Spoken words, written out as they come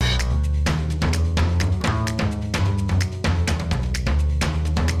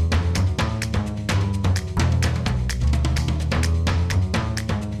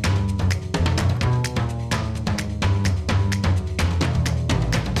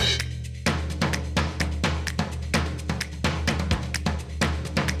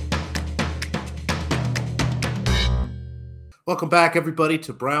Welcome back, everybody,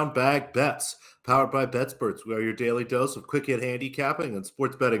 to Brown Bag Bets, powered by BetSperts. We are your daily dose of quick hit handicapping and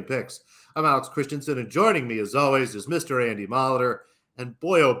sports betting picks. I'm Alex Christensen, and joining me, as always, is Mr. Andy Molitor. And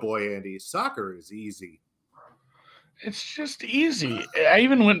boy, oh boy, Andy, soccer is easy. It's just easy. I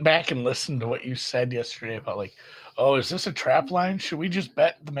even went back and listened to what you said yesterday about oh, is this a trap line? Should we just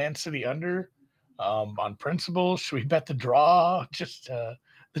bet the Man City under on principle? Should we bet the draw?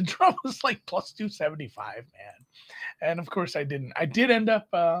 The draw was like plus 275, man. And of course I didn't. I did end up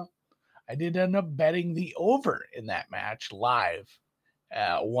betting the over in that match live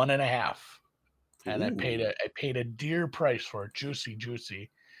at 1.5. And I paid a dear price for it,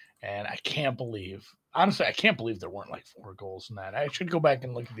 juicy. And I can't believe, honestly, I can't believe there weren't like 4 goals in that. I should go back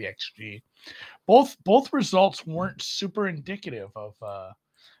and look at the XG. Both results weren't super indicative of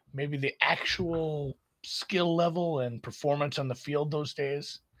maybe the actual skill level and performance on the field those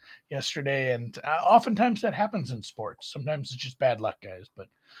days yesterday. And oftentimes that happens in sports. Sometimes it's just bad luck, guys. But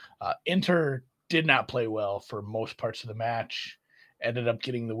Inter did not play well for most parts of the match. Ended up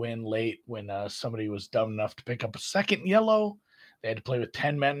getting the win late when somebody was dumb enough to pick up a second yellow. They had to play with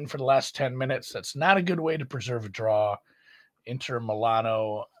 10 men for the last 10 minutes. That's not a good way to preserve a draw. Inter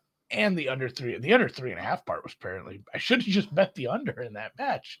Milano and the under 3.5 part was apparently, I should have just bet the under in that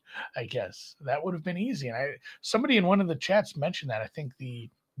match, I guess. That would have been easy. And somebody in one of the chats mentioned that. I think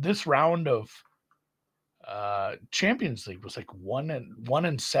this round of Champions League was like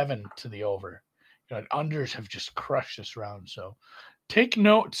 1-7 to the over. Unders have just crushed this round. So take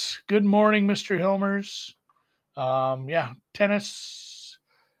notes. Good morning, Mr. Hilmers. Tennis,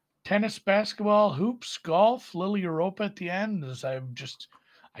 basketball, hoops, golf, little Europa at the end. As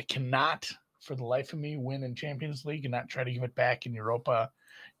I cannot for the life of me win in Champions League and not try to give it back in Europa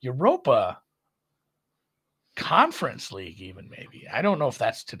Conference League, even maybe. I don't know if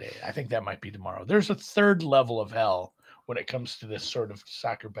that's today. I think that might be tomorrow. There's a third level of hell when it comes to this sort of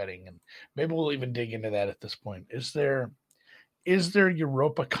soccer betting, and maybe we'll even dig into that at this point. Is there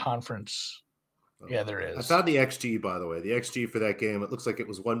Europa Conference? Yeah, there is. I found the XG, by the way. The XG for that game, it looks like it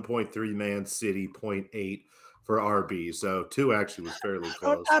was 1.3 Man City, 0.8 for RB. So 2 actually was fairly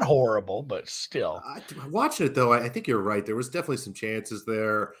close. Not horrible, but still. Watching it, though, I think you're right. There was definitely some chances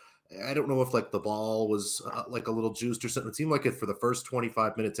there. I don't know if like the ball was like a little juiced or something. It seemed like it for the first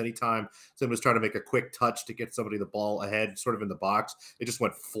 25 minutes, anytime someone was trying to make a quick touch to get somebody the ball ahead, sort of in the box, it just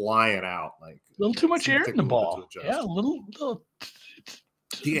went flying out. Like a little too much air in the ball. Yeah, a little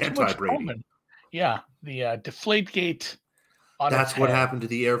the anti-Brady. Yeah, the deflate gate. That's what happened to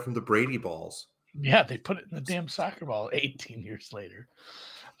the air from the Brady balls. Yeah, they put it in the damn soccer ball 18 years later.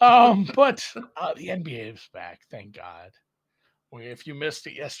 But the NBA is back, thank God. If you missed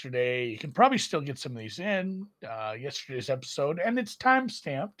it yesterday, you can probably still get some of these in yesterday's episode, and it's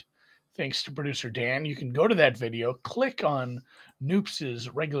time-stamped. Thanks to producer Dan. You can go to that video, click on Noops'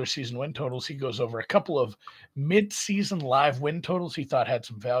 regular season win totals. He goes over a couple of mid-season live win totals he thought had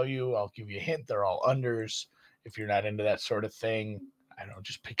some value. I'll give you a hint. They're all unders. If you're not into that sort of thing, I don't know,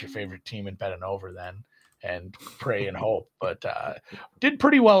 just pick your favorite team and bet an over then and pray and hope. But did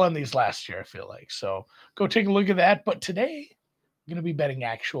pretty well on these last year, I feel like. So go take a look at that. But today, I'm going to be betting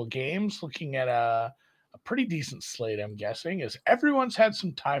actual games, looking at a pretty decent slate, I'm guessing, as everyone's had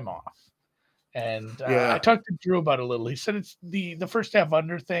some time off. And I talked to Drew about it a little. He said it's the first half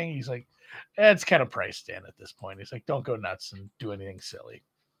under thing. He's like, it's kind of priced in at this point. He's like, don't go nuts and do anything silly.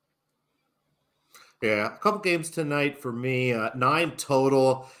 Yeah, a couple games tonight for me, 9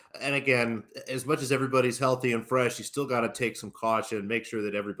 total. And again, as much as everybody's healthy and fresh, you still got to take some caution, make sure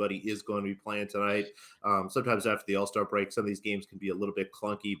that everybody is going to be playing tonight. Sometimes after the All-Star break, some of these games can be a little bit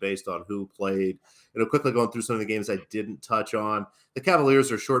clunky based on who played. Quickly going through some of the games I didn't touch on. The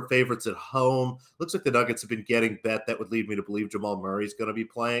Cavaliers are short favorites at home. Looks like the Nuggets have been getting bet. That would lead me to believe Jamal Murray is going to be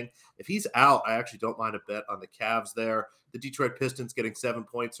playing. If he's out, I actually don't mind a bet on the Cavs there. The Detroit Pistons getting 7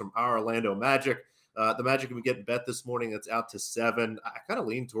 points from our Orlando Magic. The Magic have been getting bet this morning. That's out to 7. I kind of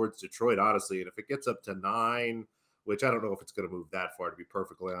lean towards Detroit, honestly. And if it gets up to 9, which I don't know if it's going to move that far, to be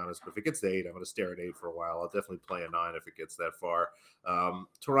perfectly honest. But if it gets to 8, I'm going to stare at 8 for a while. I'll definitely play a 9 if it gets that far.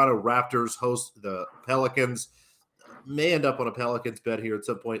 Toronto Raptors host the Pelicans. May end up on a Pelicans bet here at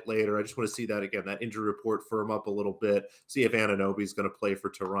some point later. I just want to see that again, that injury report firm up a little bit, see if Anunoby is going to play for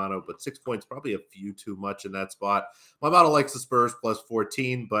Toronto. But 6 points, probably a few too much in that spot. My model likes the Spurs plus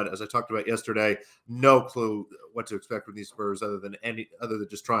 14, but as I talked about yesterday, no clue what to expect from these Spurs other than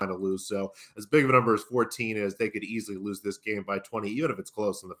just trying to lose. So as big of a number as 14 is, they could easily lose this game by 20, even if it's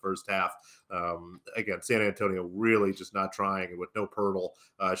close in the first half. Again, San Antonio really just not trying, and with no Pirtle,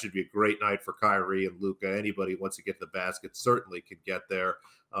 should be a great night for Kyrie and Luka. Anybody wants to get the basket certainly could get there.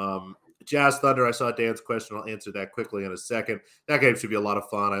 Jazz Thunder, I saw Dan's question. I'll answer that quickly in a second. That game should be a lot of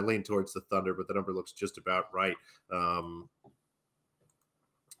fun. I lean towards the Thunder, but the number looks just about right.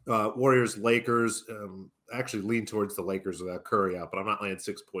 Warriors, Lakers, actually lean towards the Lakers without Curry out, but I'm not laying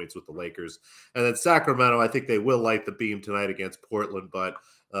 6 points with the Lakers. And then Sacramento, I think they will light the beam tonight against Portland, but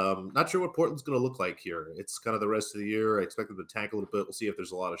not sure what Portland's going to look like here. It's kind of the rest of the year. I expect them to tank a little bit. We'll see if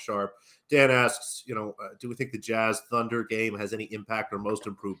there's a lot of sharp. Dan asks, do we think the Jazz Thunder game has any impact on most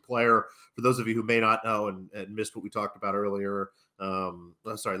improved player? For those of you who may not know and missed what we talked about earlier,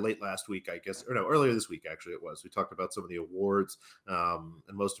 late last week, I guess, or no, earlier this week, actually, it was. We talked about some of the awards and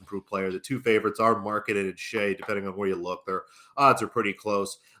most improved player. The two favorites are Markkanen and Shea, depending on where you look. Their odds are pretty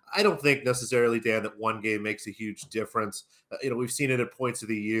close. I don't think necessarily, Dan, that one game makes a huge difference. We've seen it at points of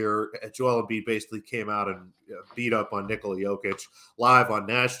the year. Joel Embiid basically came out and beat up on Nikola Jokic live on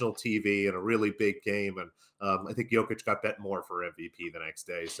national TV in a really big game. And I think Jokic got bet more for MVP the next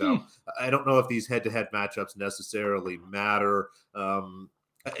day. So I don't know if these head-to-head matchups necessarily matter.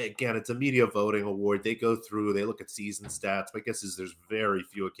 Again, it's a media voting award. They go through, they look at season stats. My guess is there's very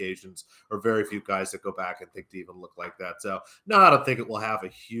few occasions or very few guys that go back and think to even look like that. So, no, I don't think it will have a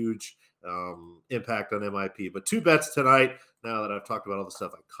huge impact on MIP. But two bets tonight. Now that I've talked about all the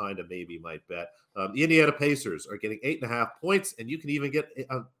stuff, I kind of maybe might bet. The Indiana Pacers are getting 8.5 points, and you can even get,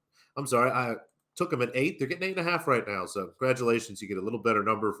 I took them at 8. They're getting 8.5 right now. So, congratulations. You get a little better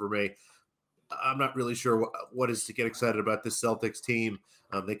number for me. I'm not really sure what is to get excited about this Celtics team.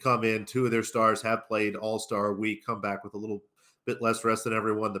 They come in, two of their stars have played All-Star week, come back with a little bit less rest than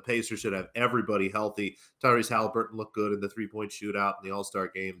everyone. The Pacers should have everybody healthy. Tyrese Halliburton looked good in the three-point shootout in the All-Star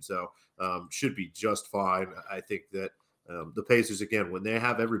game, so should be just fine. I think that the Pacers, again, when they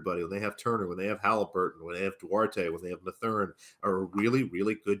have everybody, when they have Turner, when they have Halliburton, when they have Duarte, when they have Mathurin, are a really,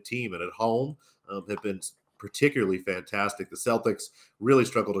 really good team. And at home have been particularly fantastic. The Celtics really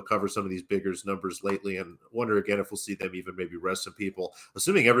struggle to cover some of these bigger numbers lately, and wonder again if we'll see them even maybe rest some people.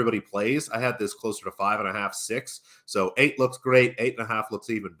 Assuming everybody plays, I had this closer to 5.5, 6. So 8 looks great. 8.5 looks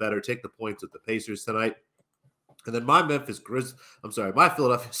even better. Take the points with the Pacers tonight. And then my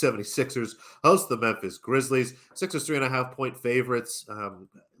Philadelphia 76ers host the Memphis Grizzlies. Sixers 3.5-point favorites.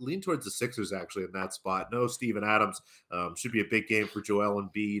 Lean towards the Sixers actually in that spot. No Steven Adams. Should be a big game for Joel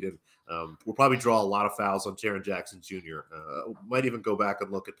Embiid, and we'll probably draw a lot of fouls on Jaren Jackson Jr. Might even go back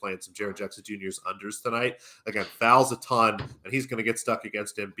and look at playing some Jaren Jackson Jr.'s unders tonight. Again, fouls a ton, and he's going to get stuck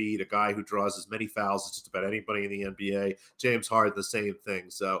against Embiid, a guy who draws as many fouls as just about anybody in the NBA. James Harden, the same thing.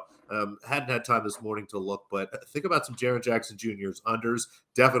 So hadn't had time this morning to look, but think about some Jaren Jackson Jr.'s unders.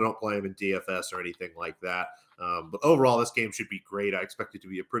 Definitely don't play him in DFS or anything like that. But overall, this game should be great. I expect it to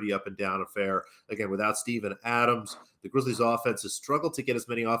be a pretty up and down affair. Again, without Steven Adams, the Grizzlies offense has struggled to get as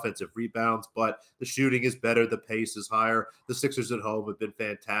many offensive rebounds, but the shooting is better. The pace is higher. The Sixers at home have been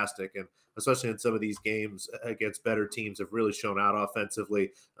fantastic, and especially in some of these games against better teams have really shown out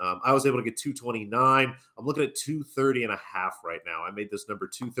offensively. I was able to get 229. I'm looking at 230.5 right now. I made this number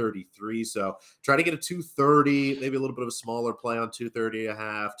 233. So try to get a 230, maybe a little bit of a smaller play on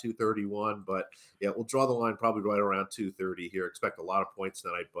 230.5, 231. But yeah, we'll draw the line probably right around 230 here. Expect a lot of points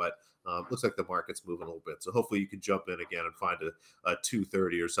tonight, but looks like the market's moving a little bit. So hopefully you can jump in again and find a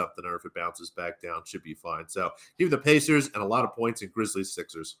 230 or something, or if it bounces back down, should be fine. So give the Pacers and a lot of points in Grizzlies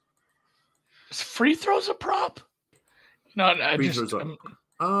Sixers. Is free throws a prop? No, I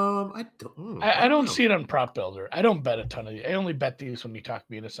don't see it on Prop Builder. I don't bet a ton of these. I only bet these when you talk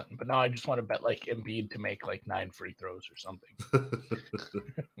me into something. But now I just want to bet like Embiid to make like 9 free throws or something.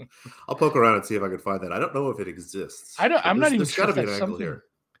 I'll poke around and see if I can find that. I don't know if it exists. I'm not even sure if that's something here.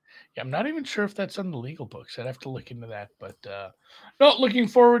 Yeah, I'm not even sure if that's on the legal books. I'd have to look into that. But no, looking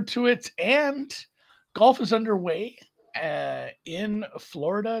forward to it. And golf is underway in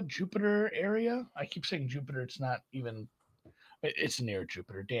Florida, Jupiter area. I keep saying Jupiter. It's not even. It's near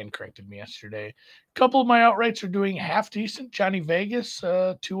Jupiter. Dan corrected me yesterday. A couple of my outrights are doing half decent. Johnny Vegas,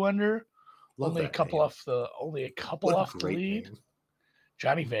 2 under. Only a couple off the lead. Name.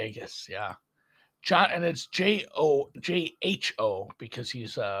 Johnny Vegas, yeah. And it's JHO because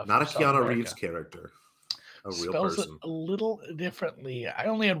he's not a Keanu Reeves character. A real Spells person. It a little differently. I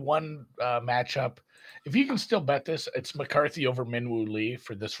only had one matchup. If you can still bet this, it's McCarthy over Minwoo Lee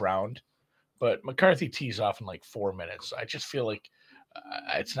for this round. But McCarthy tees off in like 4 minutes. I just feel like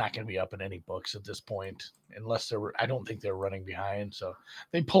it's not going to be up in any books at this point, unless I don't think they're running behind. So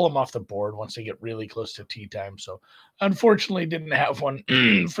they pull them off the board once they get really close to tee time. So unfortunately, didn't have one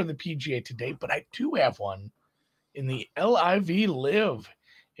for the PGA to date, but I do have one in the LIV Live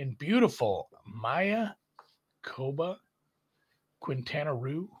in beautiful Mayakoba, Quintana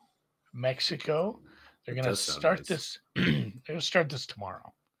Roo, Mexico. They're going to start this. They're going to start this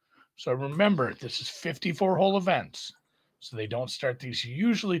tomorrow. So remember, this is 54 hole events. So they don't start these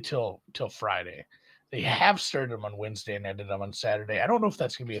usually till Friday. They have started them on Wednesday and ended them on Saturday. I don't know if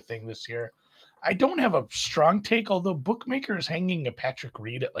that's going to be a thing this year. I don't have a strong take, although Bookmaker is hanging a Patrick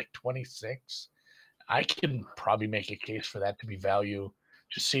Reed at like 26. I can probably make a case for that to be value,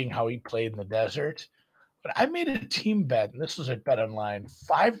 just seeing how he played in the desert. But I made a team bet, and this was at Bet Online,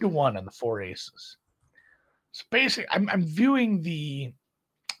 5-1 on the four aces. So basically, I'm viewing the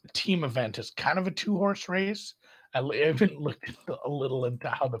team event as kind of a two-horse race. I haven't looked a little into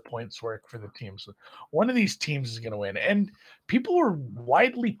how the points work for the teams. One of these teams is going to win, and people were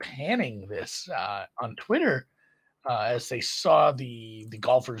widely panning this on Twitter as they saw the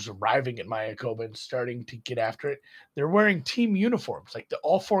golfers arriving at Mayakoba and starting to get after it. They're wearing team uniforms, like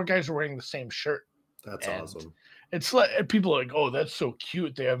all four guys are wearing the same shirt. That's awesome. It's like people are like, oh, that's so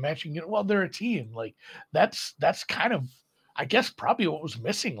cute. They have matching. Well, they're a team. Like that's kind of, I guess, probably what was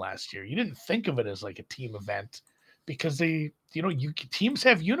missing last year. You didn't think of it as like a team event because teams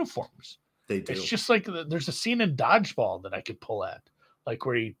have uniforms. They do. It's just like there's a scene in Dodgeball that I could pull at, like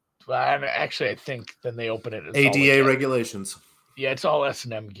where actually I think then they open it as ADA regulations. Yeah, it's all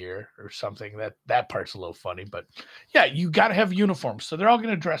S&M gear or something. That part's a little funny, but yeah, you got to have uniforms. So they're all going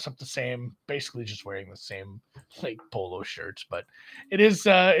to dress up the same, basically just wearing the same like polo shirts. But it is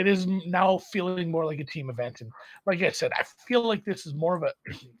now feeling more like a team event. And like I said, I feel like this is more of a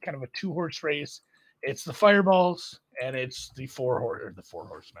kind of a two-horse race. It's the Fireballs and it's the four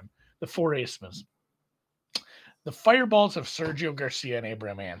horsemen, the four acemen. The Fireballs have Sergio Garcia and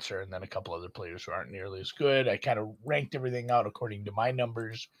Abraham Ancer, and then a couple other players who aren't nearly as good. I kind of ranked everything out according to my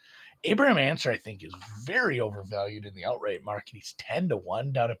numbers. Abraham Ancer, I think, is very overvalued in the outright market. He's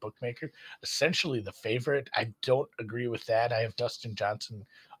 10-1 down at Bookmaker, essentially the favorite. I don't agree with that. I have Dustin Johnson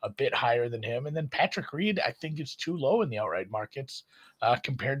a bit higher than him. And then Patrick Reed, I think, is too low in the outright markets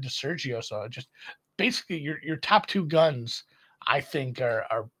compared to Sergio. So just basically your top two guns, I think,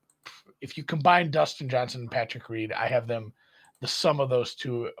 are if you combine Dustin Johnson and Patrick Reed, I have them, the sum of those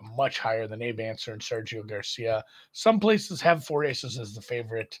two, much higher than Abe Ancer and Sergio Garcia. Some places have four aces as the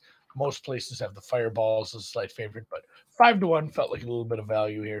favorite. Most places have the Fireballs as a slight favorite, but 5-1 felt like a little bit of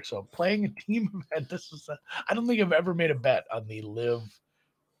value here. So playing a team event, I don't think I've ever made a bet on the live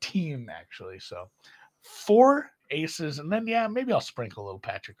team, actually. So 4 aces, and then, yeah, maybe I'll sprinkle a little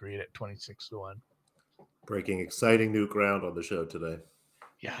Patrick Reed at 26-1. Breaking exciting new ground on the show today.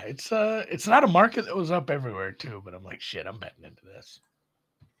 Yeah, it's not a market that was up everywhere too, but I'm like, shit, I'm betting into this.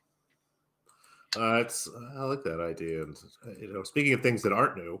 I like that idea. And speaking of things that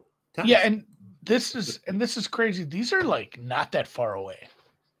aren't new, tennis. Yeah, and this is crazy. These are like not that far away.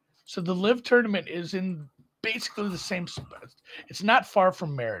 So the Live tournament is in basically the same spot. It's not far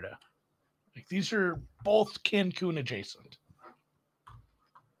from Merida. Like these are both Cancun adjacent.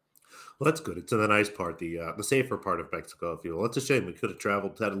 Well, that's good. It's in the nice part, the safer part of Mexico, if you will. It's a shame we could have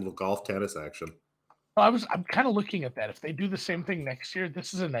traveled to have a little golf tennis action. I'm kind of looking at that. If they do the same thing next year,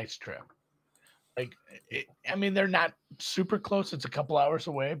 this is a nice trip. Like, they're not super close. It's a couple hours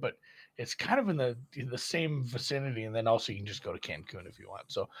away, but it's kind of in the same vicinity. And then also you can just go to Cancun if you want.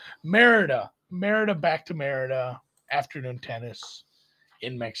 So Merida back to Merida, afternoon tennis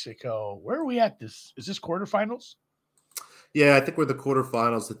in Mexico. Where are we at? Is this quarterfinals? Yeah, I think we're the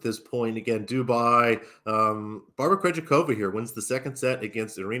quarterfinals at this point. Again, Dubai. Barbara Krejcikova here wins the second set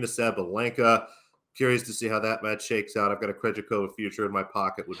against Aryna Sabalenka. Curious to see how that match shakes out. I've got a Krejcikova future in my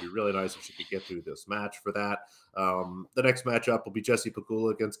pocket. Would be really nice if she could get through this match for that. The next matchup will be Jessie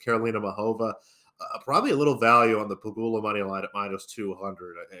Pegula against Karolina Muchova. Probably a little value on the Pegula money line at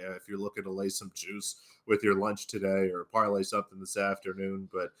 -200 if you're looking to lay some juice with your lunch today or parlay something this afternoon.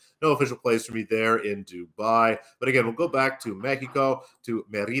 But no official plays for me there in Dubai. But again, we'll go back to Mexico, to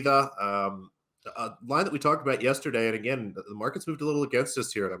Merida. A line that we talked about yesterday, and again, the market's moved a little against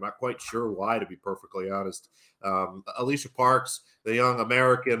us here, and I'm not quite sure why, to be perfectly honest. Alicia Parks, the young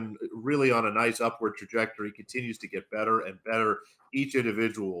American, really on a nice upward trajectory, continues to get better and better each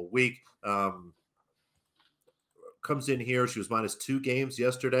individual week. Comes in here. She was -2 games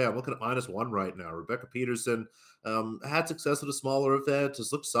yesterday. I'm looking at -1 right now. Rebecca Peterson had success at a smaller event,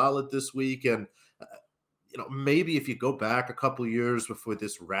 has looked solid this week. And, maybe if you go back a couple of years before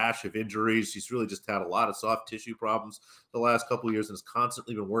this rash of injuries, she's really just had a lot of soft tissue problems the last couple of years and has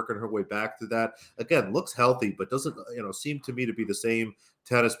constantly been working her way back through that. Again, looks healthy, but doesn't, seem to me to be the same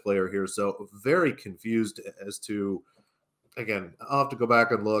tennis player here. So very confused as to again, I'll have to go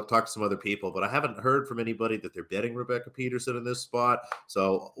back and look, talk to some other people, but I haven't heard from anybody that they're betting Rebecca Peterson in this spot.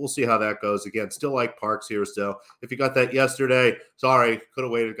 So we'll see how that goes. Again, still like Parks here still. If you got that yesterday, sorry, could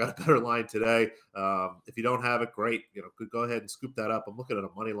have waited, got a better line today. If you don't have it, great. Could go ahead and scoop that up. I'm looking at a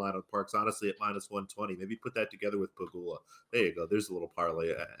money line on Parks, honestly, at minus 120. Maybe put that together with Pagula. There you go. There's a little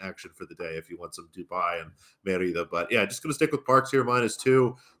parlay action for the day if you want some Dubai and Merida. But yeah, just going to stick with Parks here, minus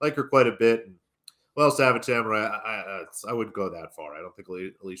 2. Like her quite a bit. Well, Savage Samurai, I wouldn't go that far. I don't think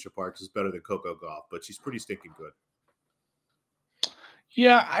Alicia Parks is better than Coco Gauff, but she's pretty stinking good.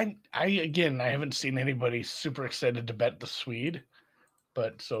 Yeah, I haven't seen anybody super excited to bet the Swede,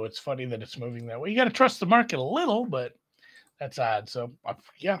 but so it's funny that it's moving that way. You got to trust the market a little, but that's odd. So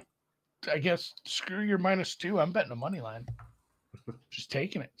yeah, I guess screw your minus 2. I'm betting a money line. Just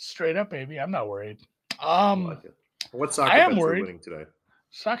taking it straight up, baby. I'm not worried. What soccer I am bets are worried. winning today?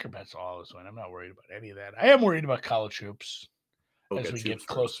 Soccer bets always win. I'm not worried about any of that. I am worried about college hoops as we get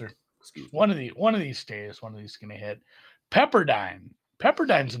closer. One of these days, one of these is going to hit. Pepperdine.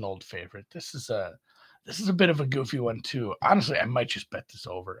 Pepperdine's an old favorite. This is a bit of a goofy one too. Honestly, I might just bet this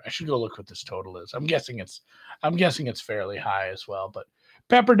over. I should go look what this total is. I'm guessing it's fairly high as well. But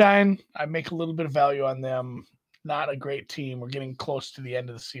Pepperdine, I make a little bit of value on them. Not a great team. We're getting close to the end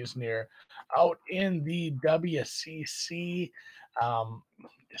of the season here. Out in the WCC,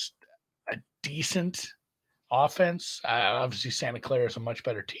 just a decent offense. Obviously, Santa Clara is a much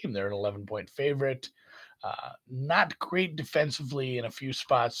better team. They're an 11-point favorite. Not great defensively in a few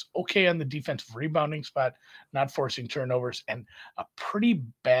spots. Okay on the defensive rebounding spot, not forcing turnovers, and a pretty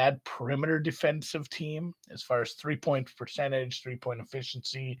bad perimeter defensive team as far as 3-point percentage, 3-point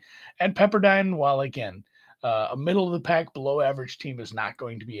efficiency. And Pepperdine, while again, a middle of the pack, below average team is not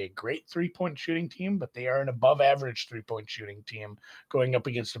going to be a great 3-point shooting team, but they are an above average 3-point shooting team going up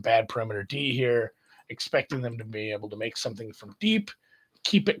against a bad perimeter D here, expecting them to be able to make something from deep,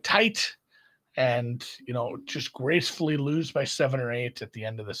 keep it tight, and just gracefully lose by 7 or 8 at the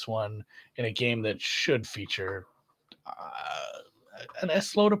end of this one in a game that should feature an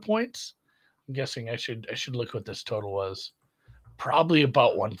S load of points. I'm guessing I should look what this total was. Probably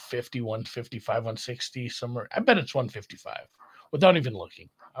about 150, 155, 160 somewhere. I bet it's 155 without even looking.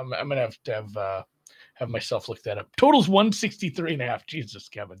 I'm gonna have to have myself look that up. Total's 163.5. Jesus,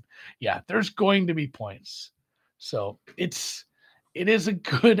 Kevin. Yeah, there's going to be points. So it is a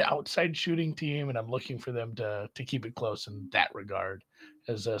good outside shooting team, and I'm looking for them to keep it close in that regard.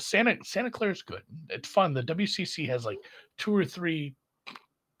 As Santa Clara's good. It's fun. The WCC has like 2 or 3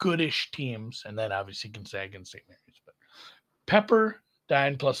 goodish teams, and then obviously Gonzaga and St. Mary's. But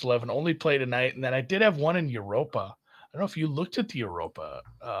Pepperdine plus 11 only play tonight, and then I did have one in Europa. I don't know if you looked at the Europa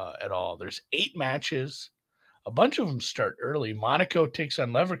at all. There's 8 matches. A bunch of them start early. Monaco takes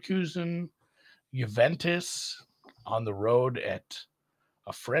on Leverkusen. Juventus on the road at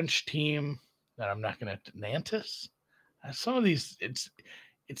a French team that I'm not going to Nantes. Some of these, it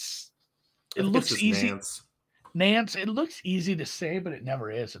looks easy. Nance. It looks easy to say, but it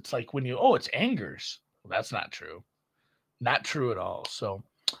never is. It's like when it's Angers. Well, that's not true. Not true at all. So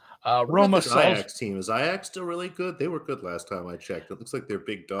Roma Ajax team. Is Ajax still really good? They were good last time I checked. It looks like they're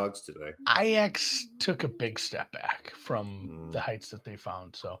big dogs today. Ajax took a big step back from the heights that they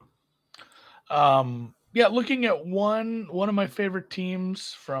found. So yeah, looking at one of my favorite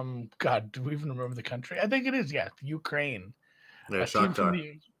teams from, God, do we even remember the country? I think it is, Ukraine. Yeah,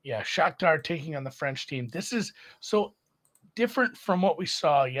 Shakhtar. Shakhtar taking on the French team. This is so different from what we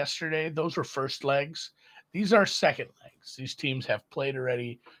saw yesterday. Those were first legs. These are second legs. These teams have played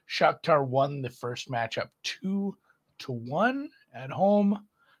already. Shakhtar won the first matchup 2-1 at home.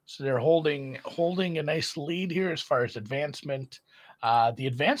 So they're holding a nice lead here as far as advancement. The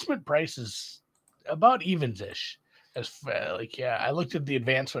advancement price is about evens-ish. I looked at the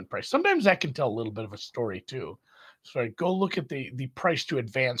advancement price. Sometimes that can tell a little bit of a story too. So go look at the price to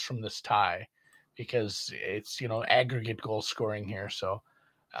advance from this tie, because it's aggregate goal scoring here. So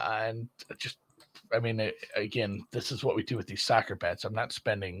again, this is what we do with these soccer bets. I'm not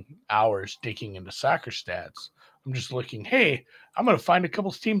spending hours digging into soccer stats. I'm just looking, hey, I'm going to find a couple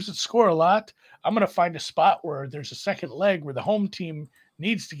of teams that score a lot. I'm going to find a spot where there's a second leg where the home team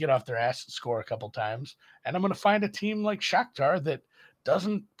needs to get off their ass and score a couple times. And I'm going to find a team like Shakhtar that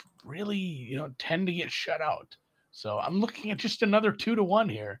doesn't really, tend to get shut out. So I'm looking at just another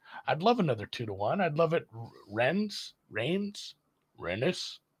 2-1 here. I'd love another 2-1. I'd love it. Rennes.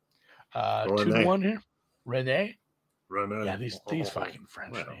 2-1 here. Rene. Yeah, these fucking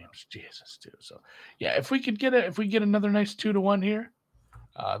French names, Jesus, too. So, yeah, if we get another nice 2-1 here,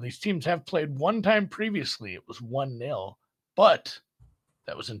 these teams have played one time previously. It was 1-0, but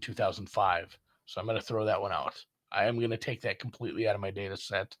that was in 2005. So I'm going to throw that one out. I am going to take that completely out of my data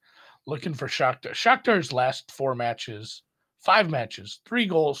set. Looking for Shakhtar. Shakhtar's last 5 matches, 3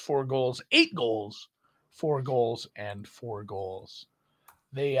 goals, 4 goals, 8 goals, 4 goals, and 4 goals.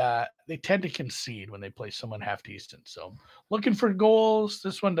 They tend to concede when they play someone half decent. So looking for goals.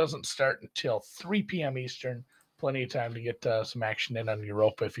 This one doesn't start until 3 p.m. Eastern. Plenty of time to get some action in on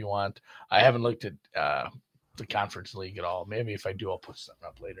Europa if you want. I haven't looked at the Conference League at all. Maybe if I do, I'll put something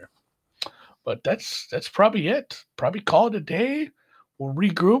up later. But that's probably it. Probably call it a day. We'll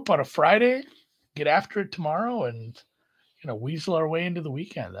regroup on a Friday, get after it tomorrow, and weasel our way into the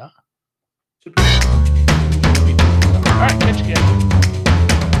weekend, huh? All right, catch you again.